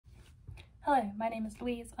Hello, my name is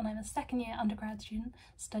Louise and I'm a second-year undergrad student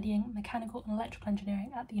studying mechanical and electrical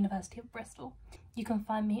engineering at the University of Bristol. You can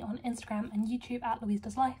find me on Instagram and YouTube at Louise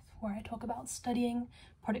Does Life, where I talk about studying,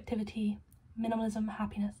 productivity, minimalism,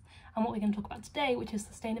 happiness, and what we're going to talk about today, which is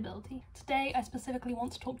sustainability. Today I specifically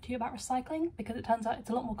want to talk to you about recycling because it turns out it's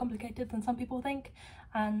a lot more complicated than some people think,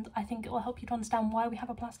 and I think it will help you to understand why we have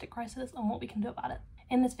a plastic crisis and what we can do about it.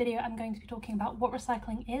 In this video I'm going to be talking about what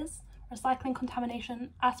recycling is, recycling contamination,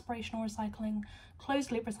 aspirational recycling,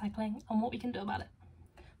 closed loop recycling, and what we can do about it.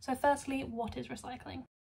 So firstly, what is recycling?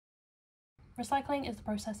 Recycling is the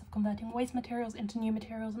process of converting waste materials into new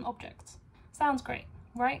materials and objects. Sounds great,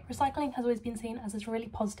 right? Recycling has always been seen as this really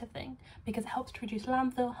positive thing because it helps to reduce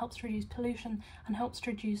landfill, helps to reduce pollution, and helps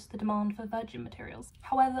to reduce the demand for virgin materials.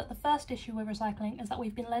 However, the first issue with recycling is that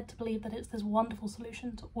we've been led to believe that it's this wonderful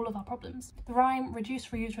solution to all of our problems. The rhyme reduce,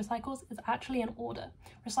 reuse, recycles is actually in order.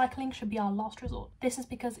 Recycling should be our last resort. This is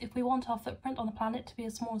because if we want our footprint on the planet to be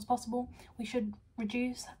as small as possible, we should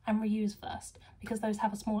reduce and reuse first, because those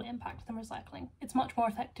have a smaller impact than recycling. It's much more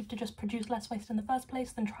effective to just produce less waste in the first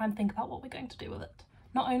place than try and think about what we're going to do with it.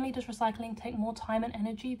 Not only does recycling take more time and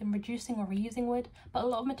energy than reducing or reusing would, but a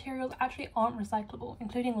lot of materials actually aren't recyclable,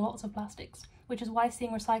 including lots of plastics, which is why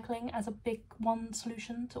seeing recycling as a big one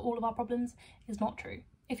solution to all of our problems is not true.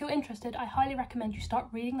 If you're interested, I highly recommend you start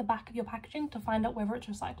reading the back of your packaging to find out whether it's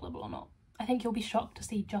recyclable or not. I think you'll be shocked to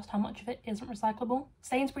see just how much of it isn't recyclable.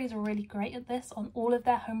 Sainsbury's are really great at this. On all of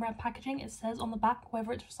their home brand packaging, it says on the back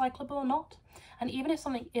whether it's recyclable or not. And even if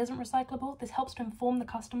something isn't recyclable, this helps to inform the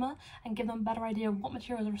customer and give them a better idea of what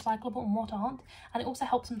materials are recyclable and what aren't. And it also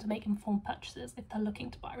helps them to make informed purchases if they're looking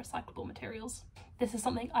to buy recyclable materials. This is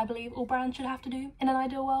something I believe all brands should have to do in an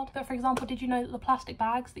ideal world. But for example, did you know that the plastic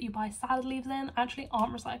bags that you buy salad leaves in actually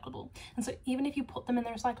aren't recyclable? And so even if you put them in the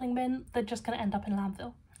recycling bin, they're just going to end up in a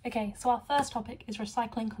landfill. Okay, so our first topic is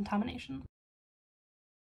recycling contamination.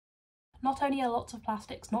 Not only are lots of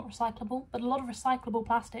plastics not recyclable, but a lot of recyclable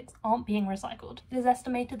plastics aren't being recycled. It is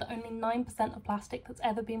estimated that only 9% of plastic that's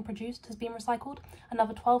ever been produced has been recycled,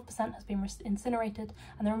 another 12% has been incinerated,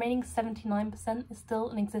 and the remaining 79% is still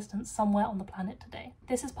in existence somewhere on the planet today.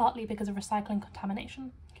 This is partly because of recycling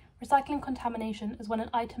contamination. Recycling contamination is when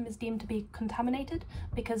an item is deemed to be contaminated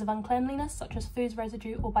because of uncleanliness, such as food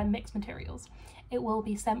residue or by mixed materials. It will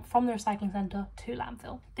be sent from the recycling centre to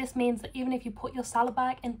landfill. This means that even if you put your salad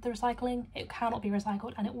bag into the recycling, it cannot be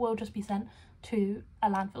recycled and it will just be sent to a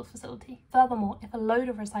landfill facility. Furthermore, if a load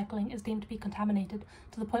of recycling is deemed to be contaminated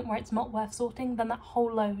to the point where it's not worth sorting, then that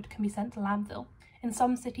whole load can be sent to landfill. In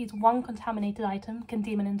some cities, one contaminated item can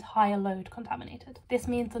deem an entire load contaminated. This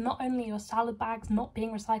means that not only are your salad bags not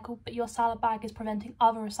being recycled, but your salad bag is preventing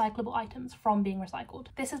other recyclable items from being recycled.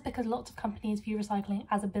 This is because lots of companies view recycling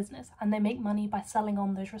as a business and they make money by selling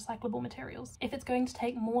on those recyclable materials. If it's going to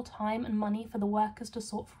take more time and money for the workers to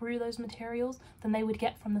sort through those materials than they would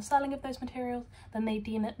get from the selling of those materials, then they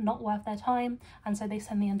deem it not worth their time, and so they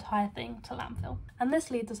send the entire thing to landfill. And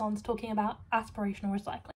this leads us on to talking about aspirational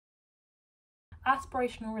recycling.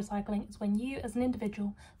 Aspirational recycling is when you, as an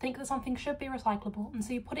individual, think that something should be recyclable, and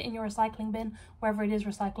so you put it in your recycling bin, whether it is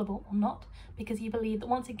recyclable or not, because you believe that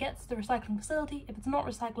once it gets to the recycling facility, if it's not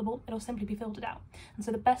recyclable, it'll simply be filtered out. And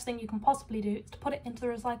so the best thing you can possibly do is to put it into the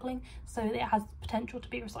recycling so that it has potential to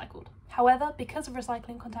be recycled. However, because of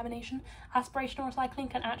recycling contamination, aspirational recycling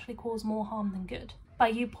can actually cause more harm than good. By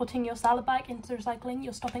you putting your salad bag into the recycling,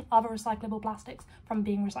 you're stopping other recyclable plastics from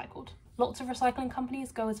being recycled. Lots of recycling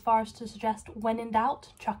companies go as far as to suggest, when in doubt,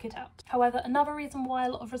 chuck it out. However, another reason why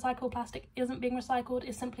a lot of recycled plastic isn't being recycled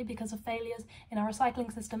is simply because of failures in our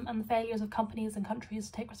recycling system and the failures of companies and countries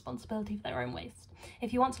to take responsibility for their own waste.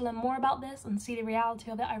 If you want to learn more about this and see the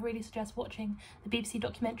reality of it, I really suggest watching the BBC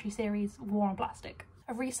documentary series War on Plastic.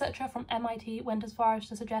 A researcher from MIT went as far as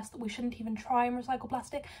to suggest that we shouldn't even try and recycle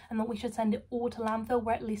plastic and that we should send it all to landfill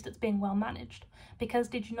where at least it's being well managed. Because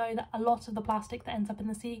did you know that a lot of the plastic that ends up in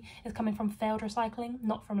the sea is coming from failed recycling,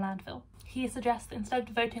 not from landfill? He suggests that instead of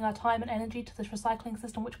devoting our time and energy to this recycling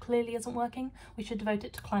system which clearly isn't working, we should devote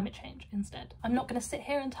it to climate change instead. I'm not going to sit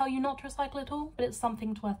here and tell you not to recycle at all, but it's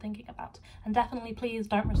something worth thinking about. And definitely please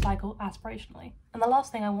don't recycle aspirationally. And the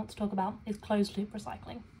last thing I want to talk about is closed loop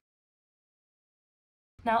recycling.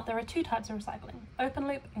 Now, there are two types of recycling, open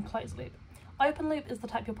loop and closed loop. Open loop is the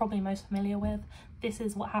type you're probably most familiar with. This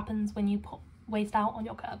is what happens when you put waste out on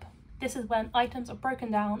your curb. This is when items are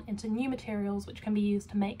broken down into new materials which can be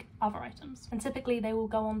used to make other items. And typically they will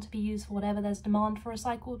go on to be used for whatever there's demand for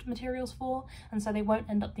recycled materials for, and so they won't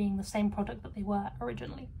end up being the same product that they were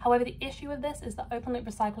originally. However, the issue with this is that open loop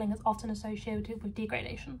recycling is often associated with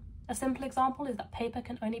degradation. A simple example is that paper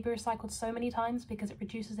can only be recycled so many times because it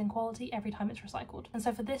reduces in quality every time it's recycled. And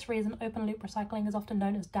so for this reason, open loop recycling is often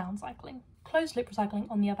known as downcycling. Closed loop recycling,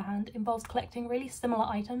 on the other hand, involves collecting really similar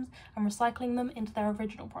items and recycling them into their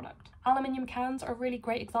original product. Aluminium cans are a really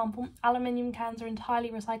great example. Aluminium cans are entirely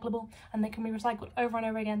recyclable and they can be recycled over and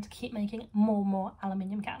over again to keep making more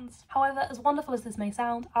aluminium cans. However, as wonderful as this may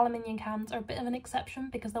sound, aluminium cans are a bit of an exception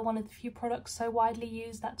because they're one of the few products so widely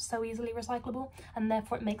used that's so easily recyclable, and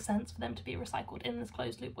therefore it makes sense for them to be recycled in this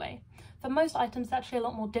closed loop way. For most items, it's actually a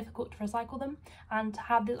lot more difficult to recycle them, and to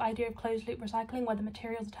have this idea of closed loop recycling where the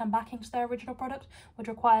materials are turned back into their original product would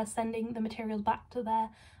require sending the materials back to their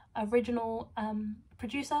original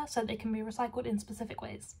producer so they can be recycled in specific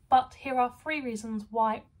ways. But here are 3 reasons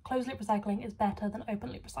why closed loop recycling is better than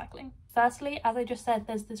open loop recycling. Firstly, as I just said,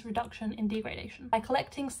 there's this reduction in degradation. By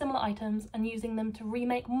collecting similar items and using them to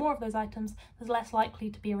remake more of those items, there's less likely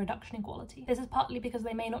to be a reduction in quality. This is partly because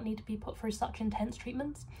they may not need to be put through such intense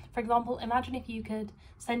treatments. For example, imagine if you could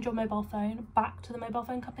send your mobile phone back to the mobile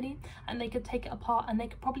phone company and they could take it apart and they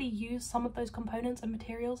could probably use some of those components and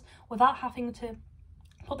materials without having to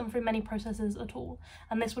put them through many processes at all,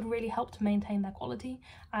 and this would really help to maintain their quality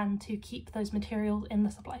and to keep those materials in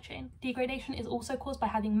the supply chain. Degradation is also caused by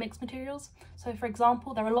having mixed materials. So for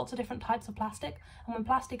example, there are lots of different types of plastic, and when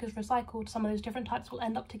plastic is recycled, some of those different types will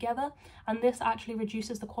end up together, and this actually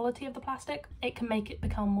reduces the quality of the plastic. It can make it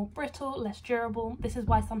become more brittle, less durable. This is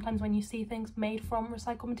why sometimes when you see things made from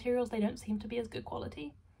recycled materials, they don't seem to be as good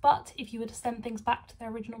quality. But if you were to send things back to their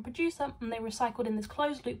original producer and they recycled in this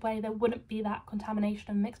closed loop way, there wouldn't be that contamination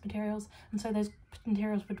of mixed materials, and so those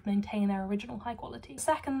materials would maintain their original high quality. The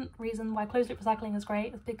second reason why closed loop recycling is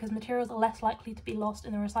great is because materials are less likely to be lost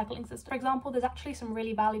in the recycling system. For example, there's actually some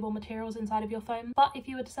really valuable materials inside of your phone, but if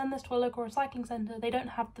you were to send this to a local recycling centre, they don't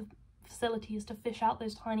have the facilities to fish out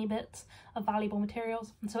those tiny bits of valuable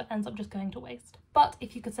materials, and so it ends up just going to waste. But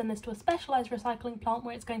if you could send this to a specialised recycling plant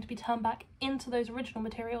where it's going to be turned back into those original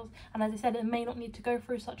materials, and as I said, it may not need to go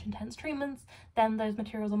through such intense treatments, then those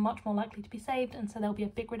materials are much more likely to be saved, and so there'll be a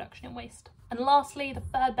big reduction in waste. And lastly, the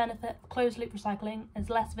third benefit of closed loop recycling is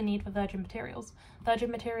less of a need for virgin materials.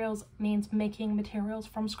 Virgin materials means making materials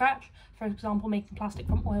from scratch, for example making plastic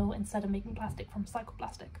from oil instead of making plastic from recycled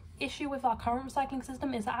plastic. Issue with our current recycling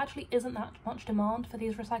system is there actually isn't that much demand for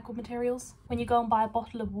these recycled materials. When you go and buy a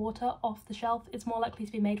bottle of water off the shelf, it's more likely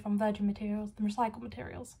to be made from virgin materials than recycled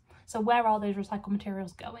materials. So where are those recycled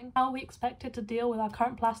materials going? How are we expected to deal with our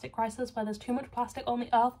current plastic crisis where there's too much plastic on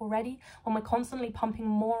the earth already when we're constantly pumping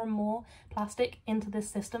more and more plastic into this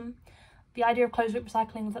system? The idea of closed loop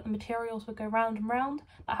recycling is that the materials would go round and round,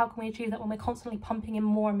 but how can we achieve that when we're constantly pumping in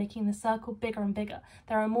more and making the circle bigger and bigger?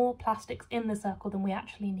 There are more plastics in the circle than we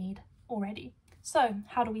actually need already. So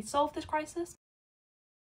how do we solve this crisis?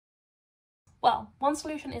 Well, one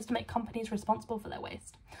solution is to make companies responsible for their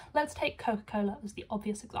waste. Let's take Coca-Cola as the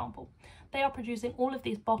obvious example. They are producing all of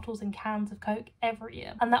these bottles and cans of Coke every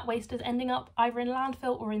year, and that waste is ending up either in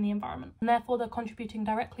landfill or in the environment, and therefore they're contributing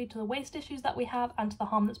directly to the waste issues that we have and to the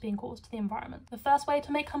harm that's being caused to the environment. The first way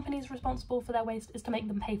to make companies responsible for their waste is to make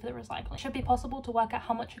them pay for the recycling. It should be possible to work out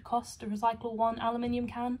how much it costs to recycle one aluminium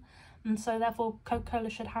can, and so therefore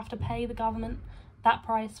Coca-Cola should have to pay the government that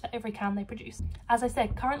price for every can they produce. As I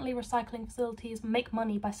said, currently recycling facilities make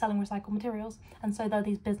money by selling recycled materials, and so they're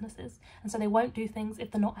these businesses, and so they won't do things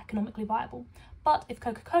if they're not economically viable. But if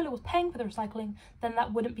Coca-Cola was paying for the recycling, then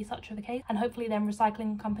that wouldn't be such a case, and hopefully then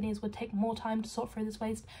recycling companies would take more time to sort through this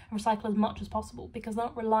waste and recycle as much as possible, because they're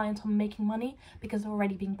not reliant on making money because they're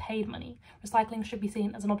already being paid money. Recycling should be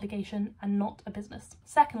seen as an obligation and not a business.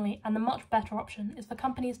 Secondly, and the much better option, is for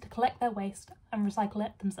companies to collect their waste and recycle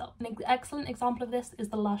it themselves. An excellent example of this is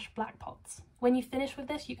the Lush black pots. When you finish with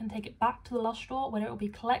this, you can take it back to the Lush store where it will be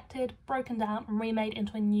collected, broken down and remade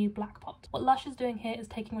into a new black pot. What Lush is doing here is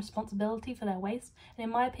taking responsibility for their waste, and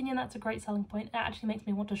in my opinion that's a great selling point. It actually makes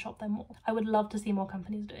me want to shop there more. I would love to see more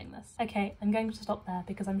companies doing this. Okay, I'm going to stop there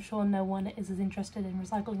because I'm sure no one is as interested in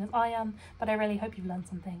recycling as I am, but I really hope you've learned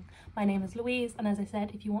something. My name is Louise, and as I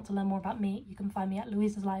said, if you want to learn more about me, you can find me at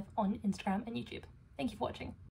Louise's Life on Instagram and YouTube. Thank you for watching.